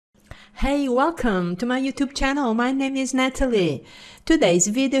Hey, welcome to my YouTube channel. My name is Natalie. Today's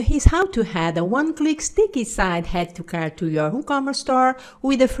video is how to add a one-click sticky site add to cart to your WooCommerce store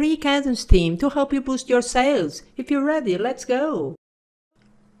with a free Kadence theme to help you boost your sales. If you're ready, let's go.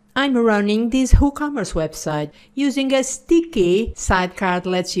 I'm running this WooCommerce website. Using a sticky sidecar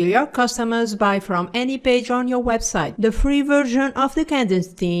lets your customers buy from any page on your website. The free version of the Kadence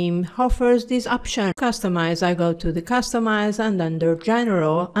theme offers this option. Customize, I go to the Customize and under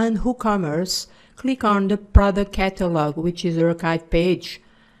General and WooCommerce, click on the Product Catalog, which is the archive page.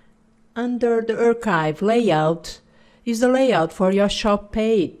 Under the archive layout is the layout for your shop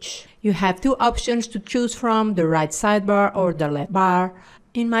page. You have two options to choose from, the right sidebar or the left bar.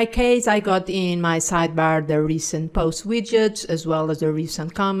 In my case, I got in my sidebar the recent post widgets as well as the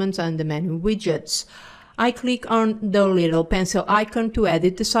recent comments and the menu widgets. I click on the little pencil icon to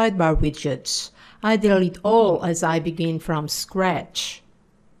edit the sidebar widgets. I delete all as I begin from scratch.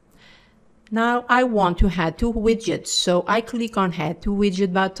 Now I want to add two widgets, so I click on Add to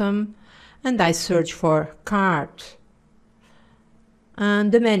Widget button and I search for Cart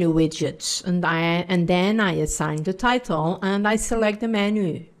and the menu widgets, and then I assign the title and I select the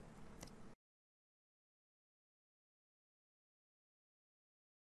menu.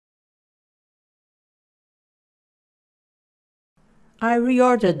 I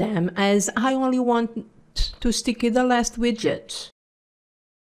reorder them as I only want to stick in the last widget.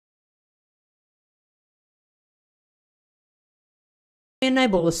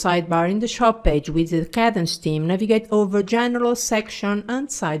 Enable a sidebar in the shop page with the Kadence theme, navigate over General section and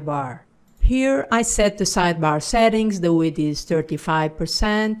Sidebar. Here I set the sidebar settings, the width is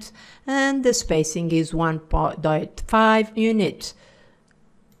 35% and the spacing is 1.5 unit.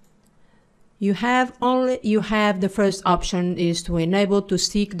 You have the first option is to enable to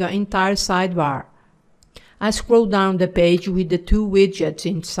stick the entire sidebar. I scroll down the page with the two widgets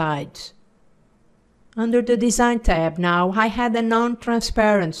inside. Under the Design tab now, I had a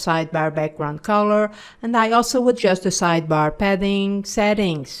non-transparent sidebar background color and I also adjust the sidebar padding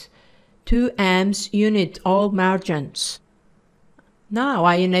settings. 2 amps unit all margins. Now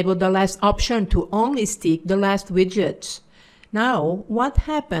I enable the last option to only stick the last widgets. Now what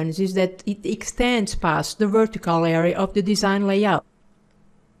happens is that it extends past the vertical area of the design layout,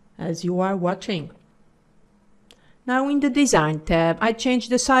 as you are watching. Now in the Design tab, I change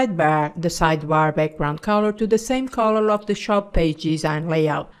the sidebar background color to the same color of the shop page design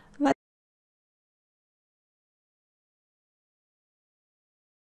layout. Let's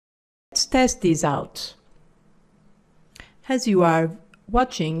test this out. As you are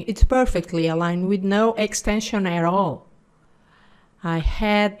watching, it's perfectly aligned with no extension at all. I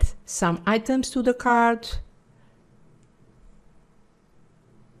add some items to the cart.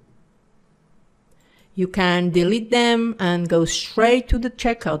 You can delete them and go straight to the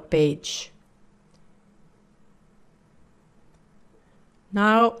checkout page.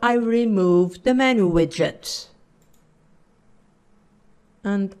 Now I remove the menu widget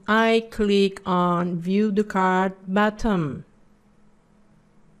and I click on View the Cart button.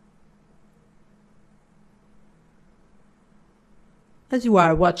 As you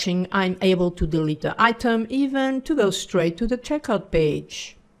are watching, I'm able to delete the item, even to go straight to the checkout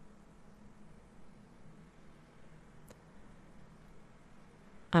page.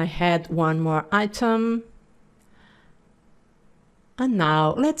 I had one more item. And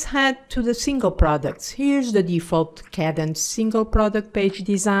now let's head to the single products. Here's the default Kadence single product page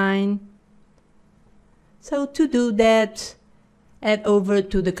design. So to do that, head over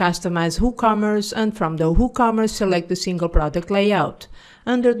to the Customize WooCommerce and from the WooCommerce select the single product layout.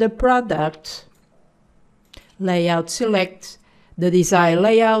 Under the product layout, select the desired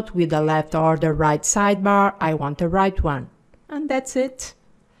layout with the left or the right sidebar. I want the right one. And that's it.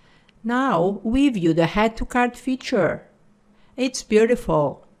 Now we view the Add to Cart feature. It's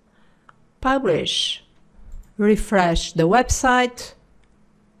beautiful. Publish. Refresh the website.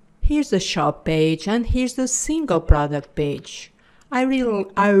 Here's the shop page and here's the single product page. I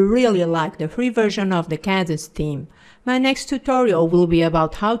really like the free version of the Kadence theme. My next tutorial will be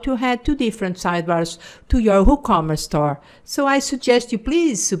about how to add two different sidebars to your WooCommerce store. So I suggest you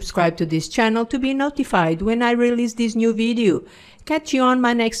please subscribe to this channel to be notified when I release this new video. Catch you on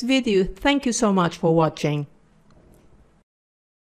my next video. Thank you so much for watching.